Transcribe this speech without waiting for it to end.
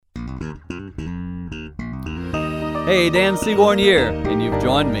Hey, Dan Seaborn here, and you've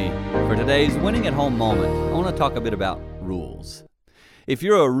joined me for today's Winning at Home moment. I want to talk a bit about rules. If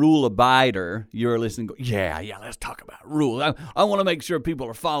you're a rule abider, you're listening, yeah, let's talk about rules. I want to make sure people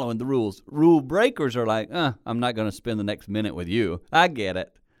are following the rules. Rule breakers are like, I'm not going to spend the next minute with you. I get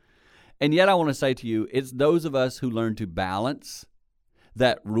it. And yet I want to say to you, it's those of us who learn to balance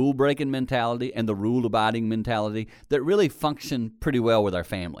that rule-breaking mentality and the rule-abiding mentality that really function pretty well with our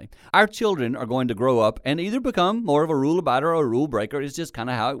family. Our children are going to grow up and either become more of a rule-abider or a rule-breaker. It's just kind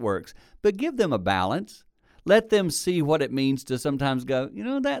of how it works. But give them a balance. Let them see what it means to sometimes go,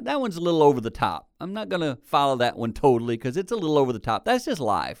 that one's a little over the top. I'm not going to follow that one totally because it's a little over the top. That's just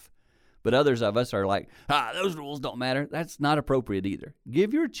life. But others of us are like, those rules don't matter. That's not appropriate either.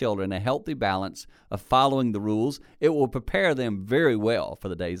 Give your children a healthy balance of following the rules. It will prepare them very well for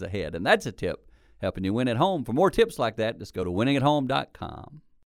the days ahead. And that's a tip helping you win at home. For more tips like that, just go to winningathome.com.